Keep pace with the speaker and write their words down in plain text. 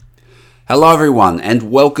Hello everyone and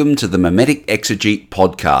welcome to the Mimetic Exegete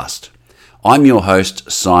podcast. I'm your host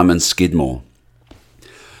Simon Skidmore.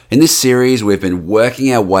 In this series we've been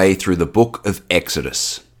working our way through the book of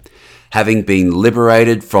Exodus. Having been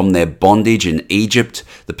liberated from their bondage in Egypt,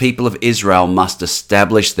 the people of Israel must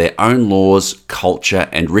establish their own laws, culture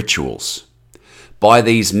and rituals. By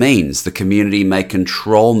these means, the community may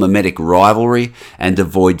control mimetic rivalry and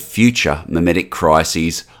avoid future mimetic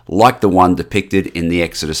crises like the one depicted in the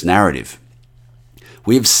Exodus narrative.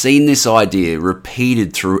 We have seen this idea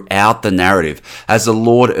repeated throughout the narrative as the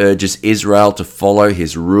Lord urges Israel to follow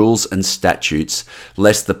his rules and statutes,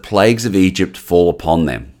 lest the plagues of Egypt fall upon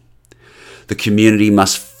them. The community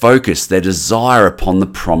must focus their desire upon the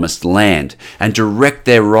promised land and direct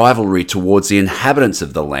their rivalry towards the inhabitants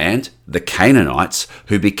of the land, the Canaanites,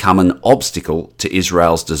 who become an obstacle to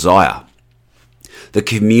Israel's desire. The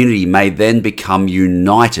community may then become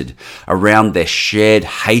united around their shared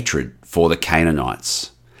hatred for the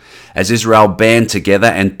Canaanites. As Israel band together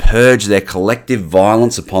and purge their collective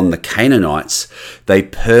violence upon the Canaanites, they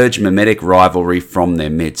purge mimetic rivalry from their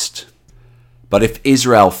midst. But if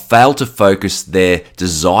Israel fail to focus their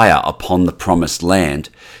desire upon the promised land,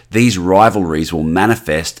 these rivalries will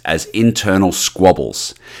manifest as internal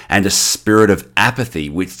squabbles and a spirit of apathy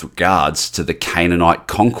with regards to the Canaanite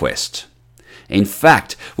conquest. In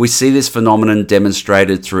fact, we see this phenomenon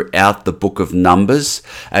demonstrated throughout the book of Numbers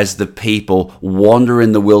as the people wander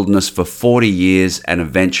in the wilderness for 40 years and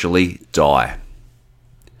eventually die.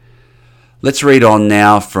 Let's read on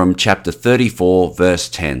now from chapter 34, verse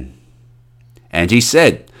 10. And he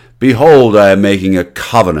said, Behold, I am making a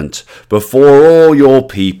covenant before all your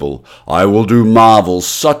people. I will do marvels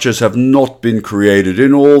such as have not been created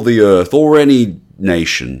in all the earth or any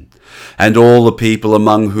nation. And all the people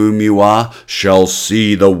among whom you are shall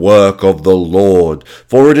see the work of the Lord,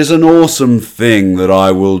 for it is an awesome thing that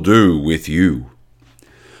I will do with you.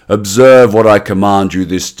 Observe what I command you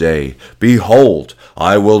this day. Behold,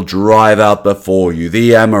 I will drive out before you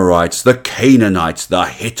the Amorites, the Canaanites, the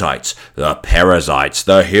Hittites, the Perizzites,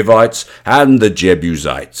 the Hivites, and the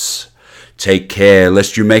Jebusites. Take care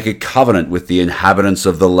lest you make a covenant with the inhabitants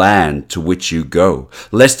of the land to which you go,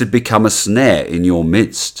 lest it become a snare in your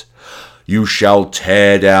midst. You shall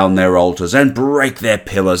tear down their altars and break their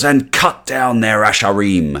pillars and cut down their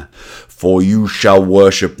asherim. For you shall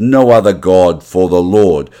worship no other God, for the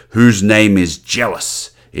Lord, whose name is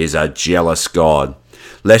jealous, is a jealous God.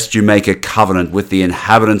 Lest you make a covenant with the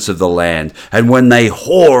inhabitants of the land, and when they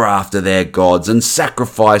whore after their gods and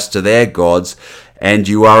sacrifice to their gods, and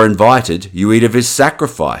you are invited, you eat of his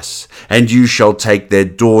sacrifice. And you shall take their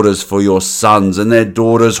daughters for your sons, and their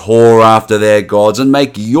daughters whore after their gods, and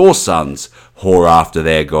make your sons whore after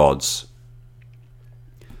their gods.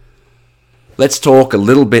 Let's talk a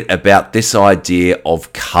little bit about this idea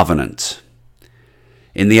of covenant.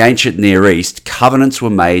 In the ancient Near East, covenants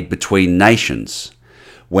were made between nations.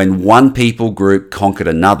 When one people group conquered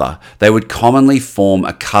another, they would commonly form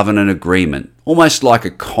a covenant agreement, almost like a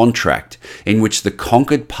contract, in which the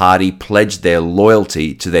conquered party pledged their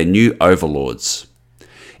loyalty to their new overlords.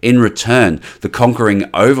 In return, the conquering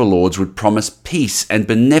overlords would promise peace and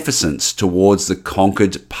beneficence towards the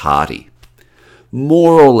conquered party.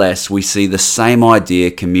 More or less, we see the same idea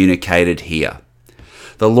communicated here.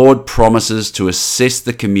 The Lord promises to assist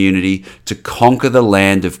the community to conquer the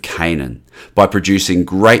land of Canaan by producing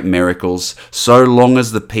great miracles, so long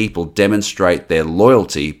as the people demonstrate their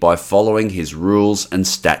loyalty by following his rules and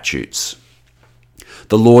statutes.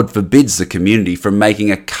 The Lord forbids the community from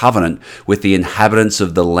making a covenant with the inhabitants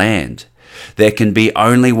of the land. There can be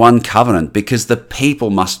only one covenant because the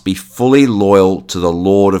people must be fully loyal to the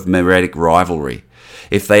Lord of mimetic rivalry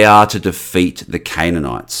if they are to defeat the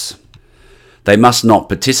Canaanites. They must not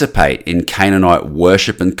participate in Canaanite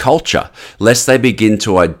worship and culture, lest they begin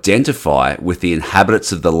to identify with the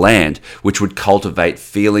inhabitants of the land, which would cultivate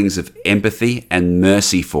feelings of empathy and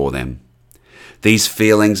mercy for them. These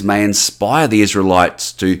feelings may inspire the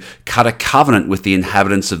Israelites to cut a covenant with the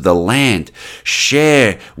inhabitants of the land,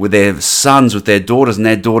 share with their sons with their daughters and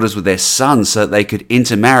their daughters with their sons so that they could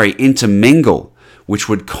intermingle, which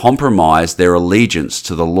would compromise their allegiance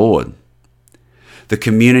to the Lord. The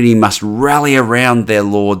community must rally around their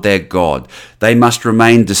Lord, their God. They must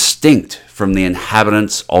remain distinct from the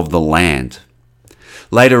inhabitants of the land.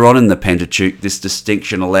 Later on in the Pentateuch, this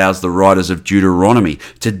distinction allows the writers of Deuteronomy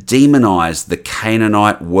to demonize the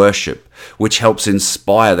Canaanite worship, which helps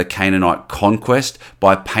inspire the Canaanite conquest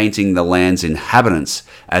by painting the land's inhabitants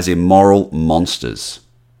as immoral monsters.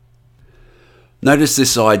 Notice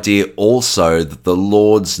this idea also that the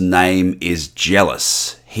Lord's name is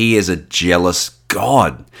jealous. He is a jealous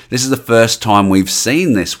God. This is the first time we've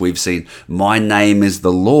seen this. We've seen, my name is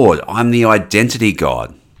the Lord. I'm the identity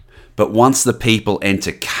God. But once the people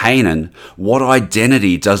enter Canaan, what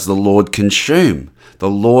identity does the Lord consume? The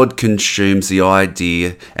Lord consumes the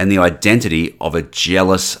idea and the identity of a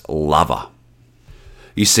jealous lover.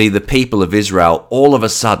 You see, the people of Israel, all of a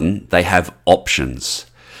sudden, they have options.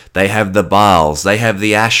 They have the Baals, they have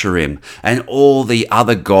the Asherim, and all the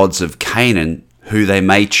other gods of Canaan who they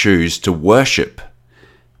may choose to worship.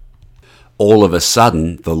 All of a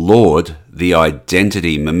sudden, the Lord, the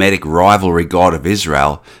identity, mimetic rivalry God of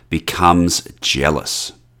Israel, becomes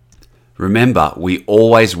jealous. Remember, we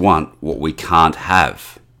always want what we can't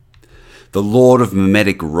have. The Lord of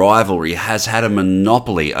mimetic rivalry has had a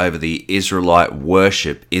monopoly over the Israelite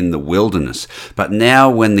worship in the wilderness. But now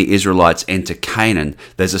when the Israelites enter Canaan,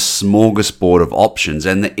 there's a smorgasbord of options,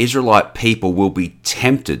 and the Israelite people will be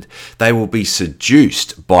tempted. They will be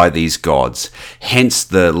seduced by these gods, hence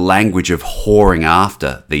the language of whoring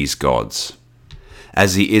after these gods.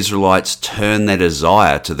 As the Israelites turn their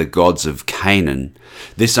desire to the gods of Canaan,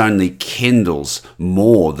 this only kindles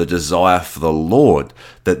more the desire for the Lord,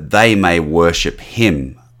 that they may worship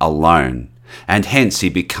him alone. And hence he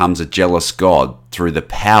becomes a jealous God through the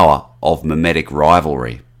power of mimetic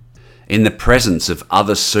rivalry. In the presence of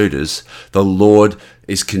other suitors, the Lord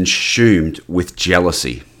is consumed with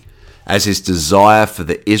jealousy, as his desire for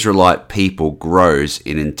the Israelite people grows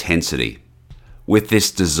in intensity. With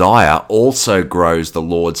this desire also grows the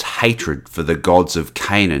Lord's hatred for the gods of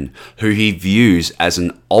Canaan, who he views as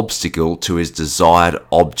an obstacle to his desired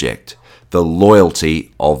object, the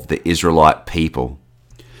loyalty of the Israelite people.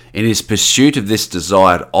 In his pursuit of this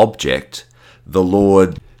desired object, the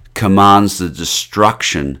Lord commands the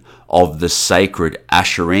destruction of the sacred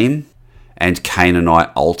Asherim and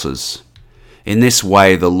Canaanite altars. In this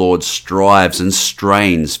way, the Lord strives and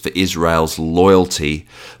strains for Israel's loyalty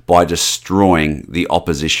by destroying the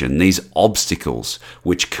opposition, these obstacles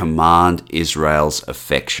which command Israel's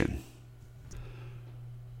affection.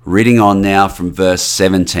 Reading on now from verse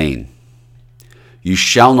 17. You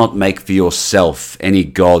shall not make for yourself any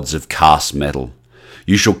gods of cast metal.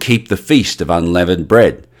 You shall keep the feast of unleavened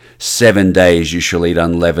bread. 7 days you shall eat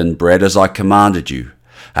unleavened bread as I commanded you.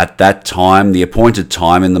 At that time, the appointed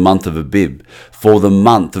time in the month of Abib, for the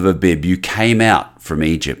month of Abib you came out from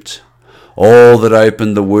Egypt. All that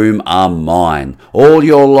opened the womb are mine, all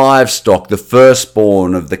your livestock, the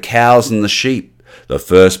firstborn of the cows and the sheep, the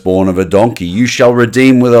firstborn of a donkey, you shall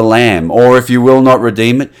redeem with a lamb, or if you will not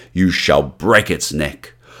redeem it, you shall break its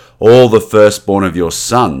neck. All the firstborn of your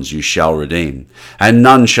sons you shall redeem, and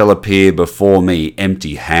none shall appear before me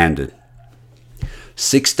empty-handed.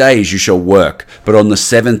 6 days you shall work, but on the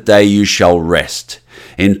 7th day you shall rest.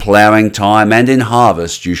 In ploughing time and in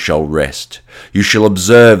harvest you shall rest. You shall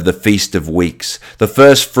observe the feast of weeks, the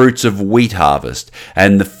first fruits of wheat harvest,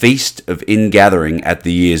 and the feast of ingathering at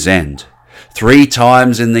the year's end. 3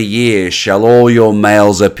 times in the year shall all your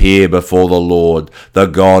males appear before the Lord, the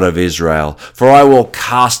God of Israel. For I will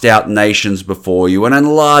cast out nations before you and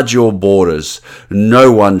enlarge your borders.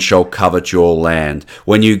 No one shall covet your land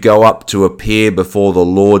when you go up to appear before the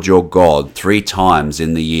Lord your God 3 times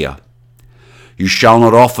in the year. You shall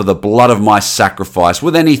not offer the blood of my sacrifice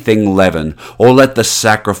with anything leavened, or let the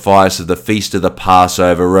sacrifice of the feast of the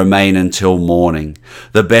Passover remain until morning.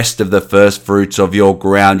 The best of the first fruits of your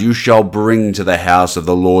ground you shall bring to the house of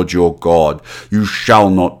the Lord your God. You shall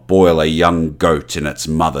not boil a young goat in its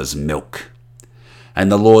mother's milk.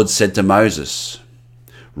 And the Lord said to Moses,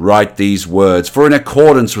 Write these words, for in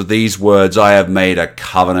accordance with these words I have made a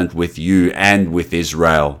covenant with you and with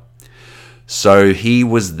Israel. So he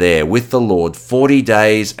was there with the Lord 40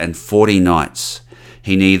 days and 40 nights.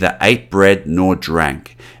 He neither ate bread nor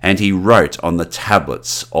drank, and he wrote on the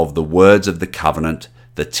tablets of the words of the covenant,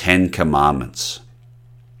 the 10 Commandments.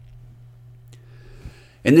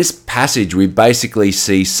 In this passage, we basically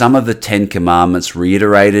see some of the 10 Commandments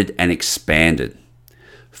reiterated and expanded.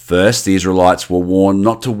 First, the Israelites were warned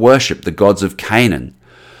not to worship the gods of Canaan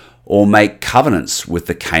or make covenants with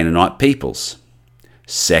the Canaanite peoples.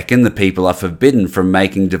 Second, the people are forbidden from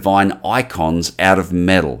making divine icons out of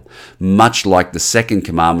metal, much like the second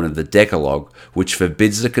commandment of the Decalogue, which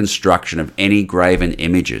forbids the construction of any graven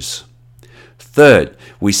images. Third,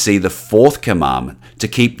 we see the fourth commandment to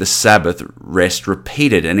keep the Sabbath rest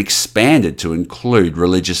repeated and expanded to include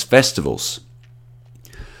religious festivals.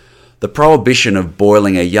 The prohibition of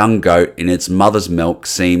boiling a young goat in its mother's milk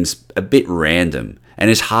seems a bit random and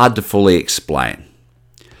is hard to fully explain.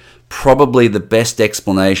 Probably the best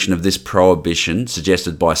explanation of this prohibition,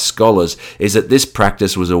 suggested by scholars, is that this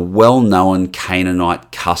practice was a well-known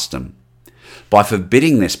Canaanite custom. By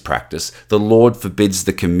forbidding this practice, the Lord forbids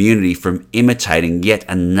the community from imitating yet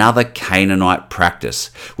another Canaanite practice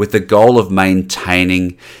with the goal of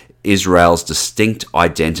maintaining Israel's distinct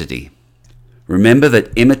identity. Remember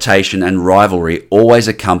that imitation and rivalry always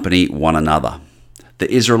accompany one another. The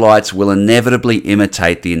Israelites will inevitably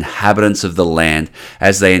imitate the inhabitants of the land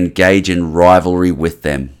as they engage in rivalry with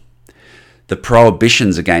them. The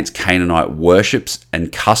prohibitions against Canaanite worships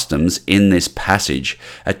and customs in this passage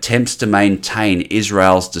attempts to maintain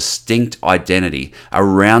Israel's distinct identity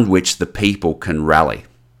around which the people can rally.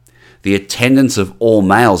 The attendance of all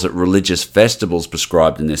males at religious festivals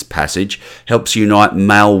prescribed in this passage helps unite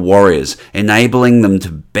male warriors, enabling them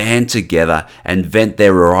to band together and vent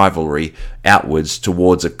their rivalry outwards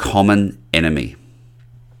towards a common enemy.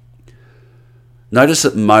 Notice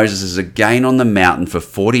that Moses is again on the mountain for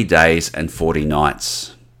 40 days and 40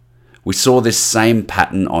 nights. We saw this same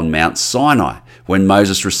pattern on Mount Sinai, when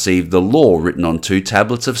Moses received the law written on 2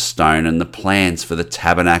 tablets of stone and the plans for the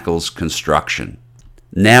tabernacle's construction.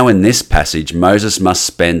 Now in this passage, Moses must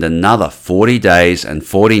spend another 40 days and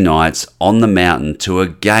 40 nights on the mountain to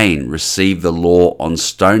again receive the law on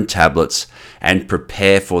stone tablets and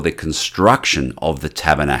prepare for the construction of the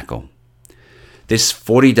tabernacle. This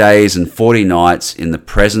 40 days and 40 nights in the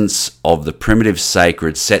presence of the primitive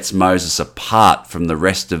sacred sets Moses apart from the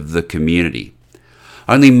rest of the community.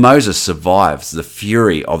 Only Moses survives the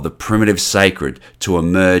fury of the primitive sacred to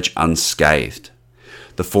emerge unscathed.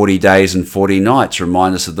 The 40 days and 40 nights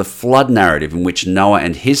remind us of the flood narrative in which Noah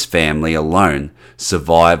and his family alone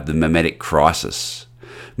survived the mimetic crisis.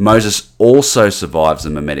 Moses also survives the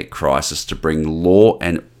mimetic crisis to bring law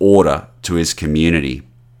and order to his community.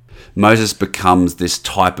 Moses becomes this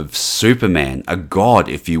type of Superman, a god,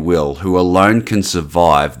 if you will, who alone can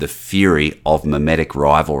survive the fury of mimetic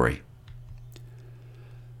rivalry.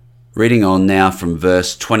 Reading on now from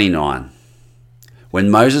verse 29. When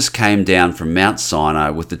Moses came down from Mount Sinai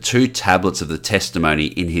with the 2 tablets of the testimony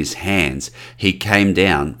in his hands, he came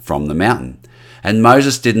down from the mountain. And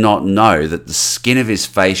Moses did not know that the skin of his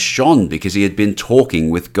face shone because he had been talking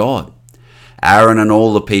with God. Aaron and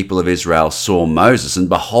all the people of Israel saw Moses, and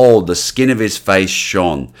behold, the skin of his face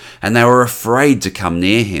shone, and they were afraid to come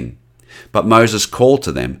near him. But Moses called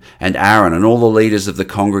to them, and Aaron and all the leaders of the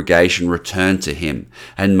congregation returned to him,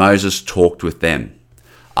 and Moses talked with them.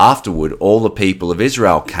 Afterward, all the people of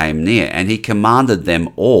Israel came near, and he commanded them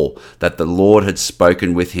all that the Lord had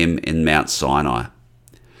spoken with him in Mount Sinai.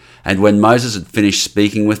 And when Moses had finished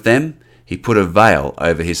speaking with them, he put a veil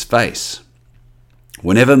over his face.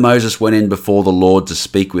 Whenever Moses went in before the Lord to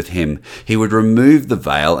speak with him, he would remove the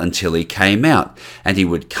veil until he came out, and he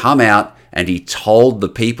would come out, and he told the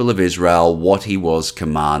people of Israel what he was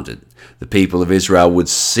commanded. The people of Israel would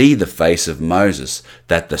see the face of Moses,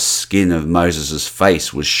 that the skin of Moses'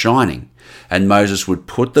 face was shining, and Moses would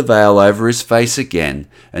put the veil over his face again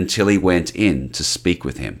until he went in to speak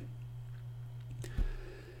with him.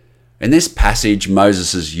 In this passage,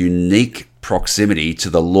 Moses' unique proximity to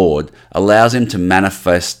the Lord allows him to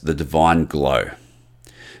manifest the divine glow.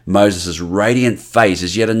 Moses' radiant face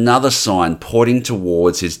is yet another sign pointing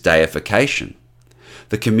towards his deification.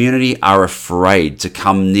 The community are afraid to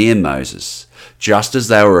come near Moses, just as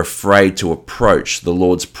they were afraid to approach the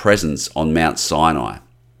Lord's presence on Mount Sinai.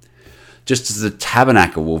 Just as the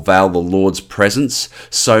tabernacle will veil the Lord's presence,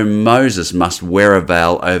 so Moses must wear a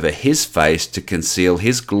veil over his face to conceal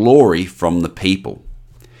his glory from the people.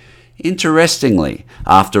 Interestingly,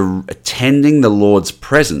 after attending the Lord's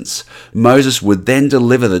presence, Moses would then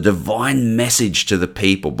deliver the divine message to the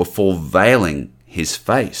people before veiling his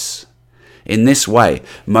face. In this way,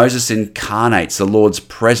 Moses incarnates the Lord's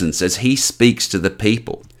presence as he speaks to the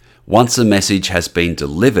people. Once a message has been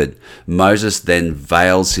delivered, Moses then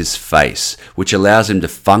veils his face, which allows him to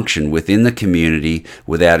function within the community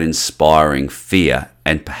without inspiring fear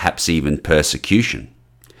and perhaps even persecution.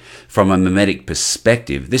 From a mimetic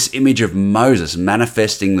perspective, this image of Moses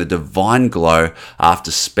manifesting the divine glow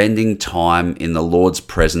after spending time in the Lord's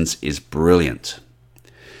presence is brilliant.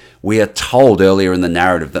 We are told earlier in the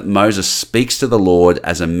narrative that Moses speaks to the Lord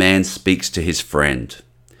as a man speaks to his friend.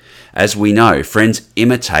 As we know, friends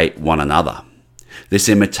imitate one another. This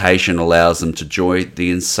imitation allows them to join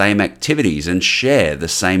the same activities and share the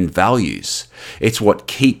same values. It's what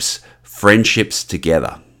keeps friendships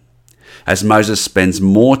together. As Moses spends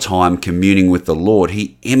more time communing with the Lord,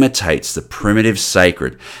 he imitates the primitive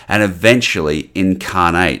sacred and eventually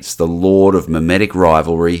incarnates the Lord of mimetic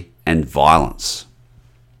rivalry and violence.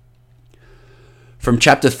 From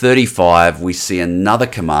chapter 35, we see another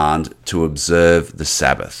command to observe the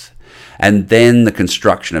Sabbath, and then the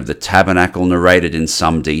construction of the tabernacle narrated in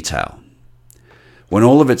some detail. When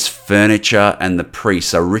all of its furniture and the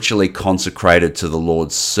priests are ritually consecrated to the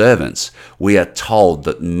Lord's servants, we are told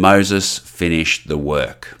that Moses finished the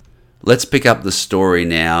work. Let's pick up the story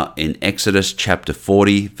now in Exodus chapter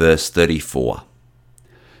 40, verse 34.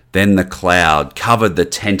 Then the cloud covered the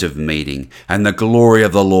tent of meeting, and the glory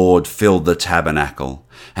of the Lord filled the tabernacle.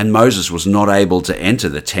 And Moses was not able to enter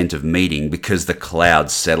the tent of meeting because the cloud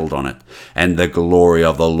settled on it, and the glory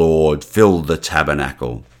of the Lord filled the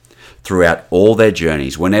tabernacle. Throughout all their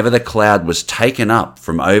journeys, whenever the cloud was taken up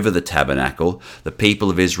from over the tabernacle, the people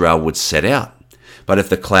of Israel would set out. But if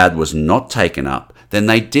the cloud was not taken up, then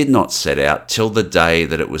they did not set out till the day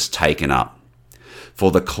that it was taken up. For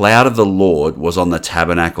the cloud of the Lord was on the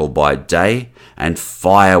tabernacle by day, and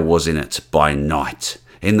fire was in it by night,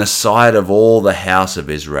 in the sight of all the house of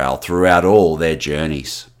Israel throughout all their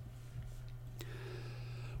journeys.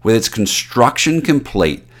 With its construction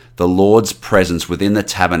complete, the Lord's presence within the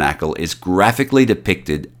tabernacle is graphically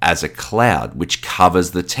depicted as a cloud which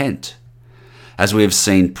covers the tent. As we have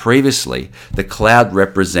seen previously, the cloud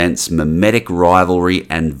represents mimetic rivalry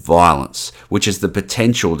and violence, which has the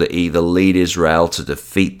potential to either lead Israel to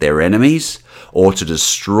defeat their enemies or to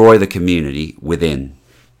destroy the community within.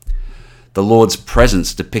 The Lord's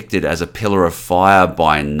presence, depicted as a pillar of fire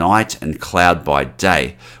by night and cloud by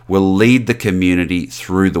day, will lead the community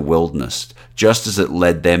through the wilderness, just as it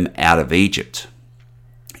led them out of Egypt.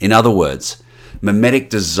 In other words, mimetic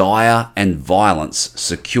desire and violence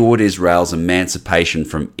secured Israel's emancipation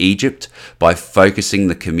from Egypt by focusing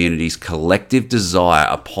the community's collective desire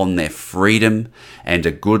upon their freedom and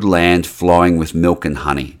a good land flowing with milk and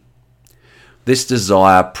honey. This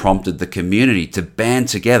desire prompted the community to band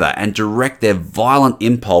together and direct their violent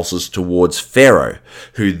impulses towards Pharaoh,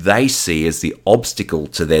 who they see as the obstacle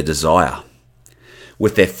to their desire.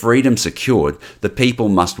 With their freedom secured, the people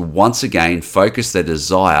must once again focus their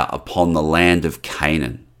desire upon the land of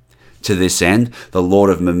Canaan. To this end, the Lord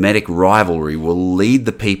of mimetic rivalry will lead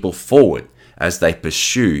the people forward as they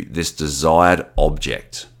pursue this desired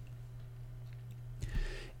object.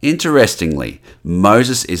 Interestingly,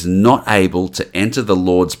 Moses is not able to enter the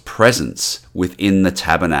Lord's presence within the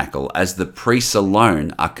tabernacle, as the priests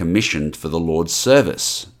alone are commissioned for the Lord's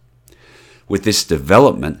service. With this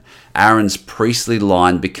development, Aaron's priestly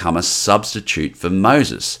line become a substitute for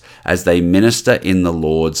Moses as they minister in the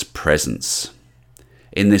Lord's presence.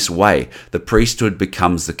 In this way, the priesthood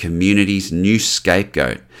becomes the community's new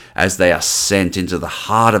scapegoat as they are sent into the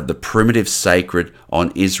heart of the primitive sacred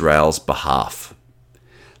on Israel's behalf.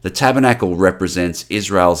 The tabernacle represents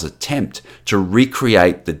Israel's attempt to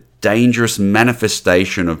recreate the dangerous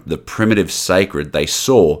manifestation of the primitive sacred they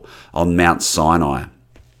saw on Mount Sinai.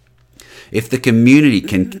 If the community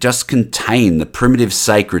can just contain the primitive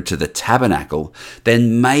sacred to the tabernacle,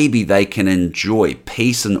 then maybe they can enjoy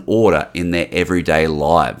peace and order in their everyday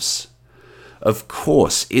lives. Of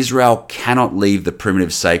course, Israel cannot leave the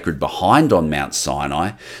primitive sacred behind on Mount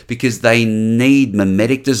Sinai because they need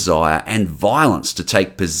mimetic desire and violence to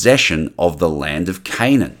take possession of the land of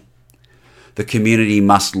Canaan. The community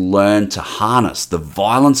must learn to harness the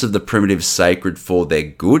violence of the primitive sacred for their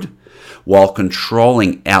good, while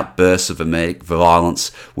controlling outbursts of mimetic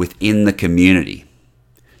violence within the community.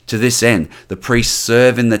 To this end, the priests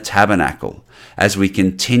serve in the tabernacle. As we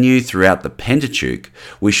continue throughout the Pentateuch,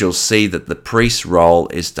 we shall see that the priest's role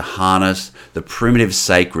is to harness the primitive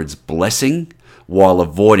sacred's blessing while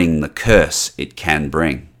avoiding the curse it can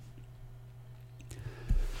bring.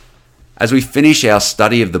 As we finish our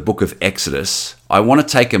study of the book of Exodus, I want to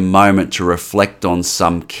take a moment to reflect on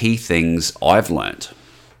some key things I've learnt.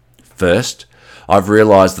 First, I've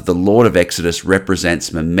realised that the Lord of Exodus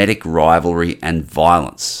represents mimetic rivalry and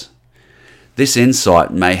violence. This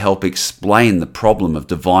insight may help explain the problem of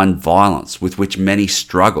divine violence with which many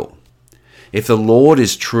struggle. If the Lord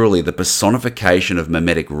is truly the personification of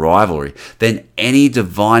mimetic rivalry, then any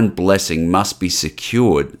divine blessing must be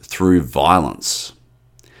secured through violence.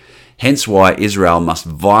 Hence why Israel must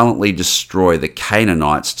violently destroy the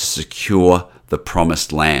Canaanites to secure the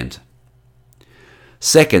promised land.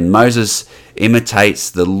 Second, Moses imitates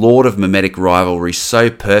the Lord of mimetic rivalry so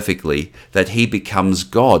perfectly that he becomes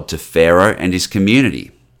God to Pharaoh and his community.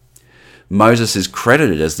 Moses is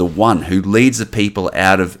credited as the one who leads the people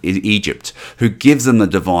out of Egypt, who gives them the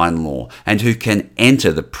divine law, and who can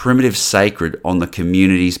enter the primitive sacred on the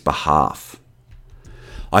community's behalf.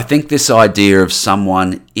 I think this idea of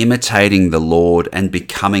someone imitating the Lord and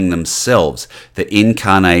becoming themselves the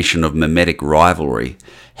incarnation of mimetic rivalry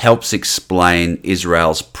helps explain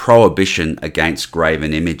Israel's prohibition against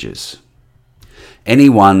graven images.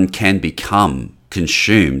 Anyone can become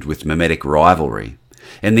consumed with mimetic rivalry,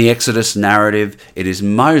 In the Exodus narrative, it is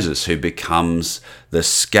Moses who becomes the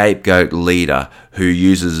scapegoat leader who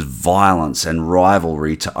uses violence and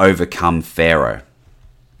rivalry to overcome Pharaoh.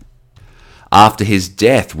 After his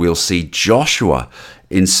death, we'll see Joshua,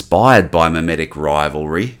 inspired by mimetic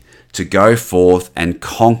rivalry, to go forth and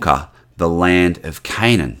conquer the land of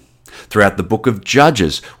Canaan. Throughout the book of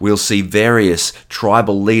Judges, we'll see various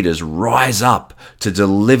tribal leaders rise up to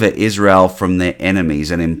deliver Israel from their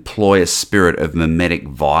enemies and employ a spirit of mimetic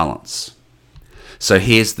violence. So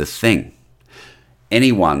here's the thing.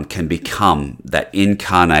 Anyone can become that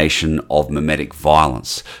incarnation of mimetic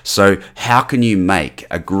violence. So how can you make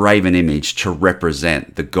a graven image to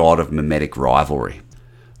represent the god of mimetic rivalry?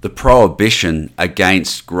 The prohibition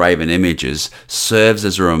against graven images serves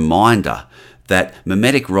as a reminder that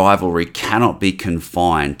mimetic rivalry cannot be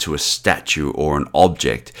confined to a statue or an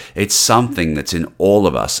object. It's something that's in all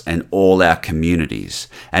of us and all our communities,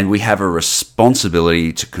 and we have a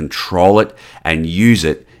responsibility to control it and use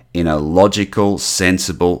it in a logical,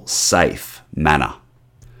 sensible, safe manner.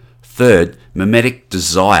 Third, mimetic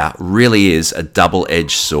desire really is a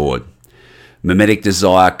double-edged sword. Mimetic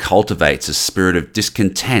desire cultivates a spirit of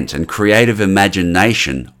discontent and creative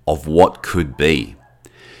imagination of what could be.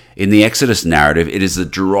 In the Exodus narrative, it is the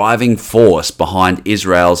driving force behind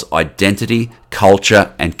Israel's identity,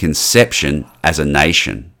 culture, and conception as a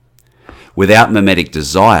nation. Without mimetic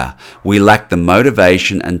desire, we lack the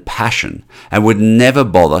motivation and passion and would never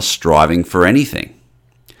bother striving for anything.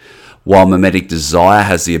 While mimetic desire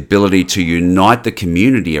has the ability to unite the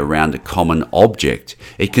community around a common object,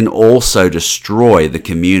 it can also destroy the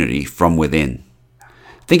community from within.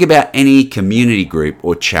 Think about any community group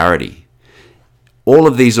or charity. All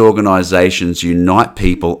of these organizations unite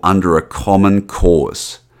people under a common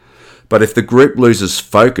cause. But if the group loses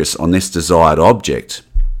focus on this desired object,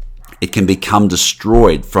 it can become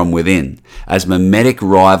destroyed from within, as mimetic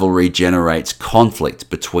rivalry generates conflict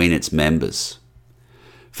between its members.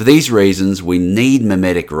 For these reasons, we need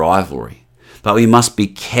mimetic rivalry, but we must be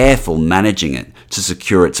careful managing it to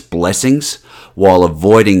secure its blessings while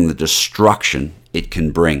avoiding the destruction it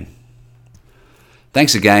can bring.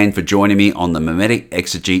 Thanks again for joining me on the Mimetic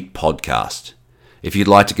Exegete podcast. If you'd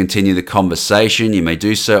like to continue the conversation, you may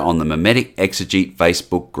do so on the Mimetic Exegete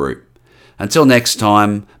Facebook group. Until next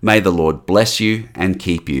time, may the Lord bless you and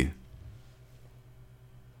keep you.